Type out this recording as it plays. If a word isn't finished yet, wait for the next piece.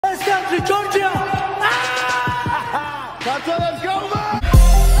West Country, Georgia. Ah! That's all, let's go, man!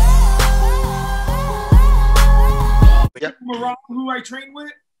 Yep. Merab, who I train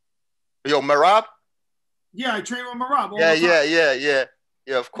with? Yo, Merab? Yeah, I train with Merab.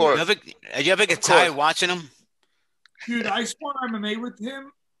 Yeah, of course. You ever get tired watching him? Dude, I spar MMA with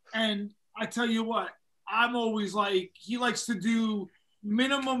him, and I tell you what, I'm always like, he likes to do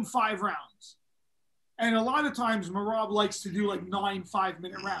minimum 5 rounds. And a lot of times Merab likes to do like 9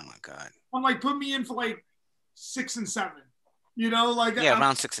 5-minute rounds. Oh my God. I'm like, put me in for like 6 and 7. You know, like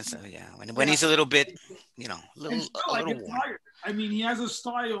around 6 and 7. Yeah, when he's a little bit, you know, a little worn. Tired. I mean, he has a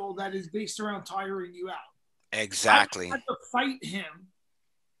style that is based around tiring you out. Exactly. I had to fight him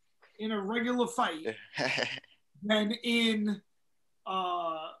in a regular fight than in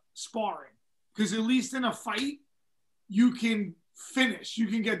sparring, because at least in a fight you can finish, you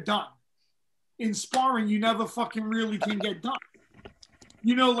can get done. In sparring, you never fucking really can get done.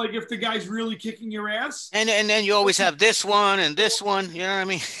 You know, like if the guy's really kicking your ass. And then you always have this one and this one, you know what I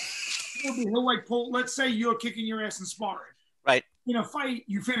mean? He'll like pull, let's say you're kicking your ass in sparring. Right. In a fight,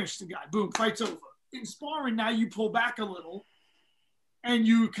 you finish the guy. Boom, fight's over. In sparring, now you pull back a little and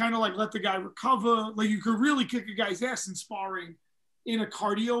you kind of like let the guy recover. Like you could really kick a guy's ass in sparring in a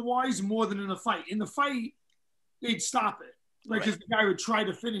cardio-wise more than in a fight. In the fight, they'd stop it. Like, because the guy would try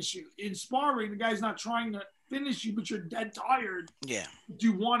to finish you. In sparring, the guy's not trying to finish you, but you're dead tired. Yeah.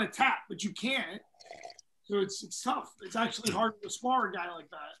 You want to tap, but you can't. So it's tough. It's actually hard to spar a guy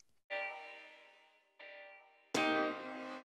like that.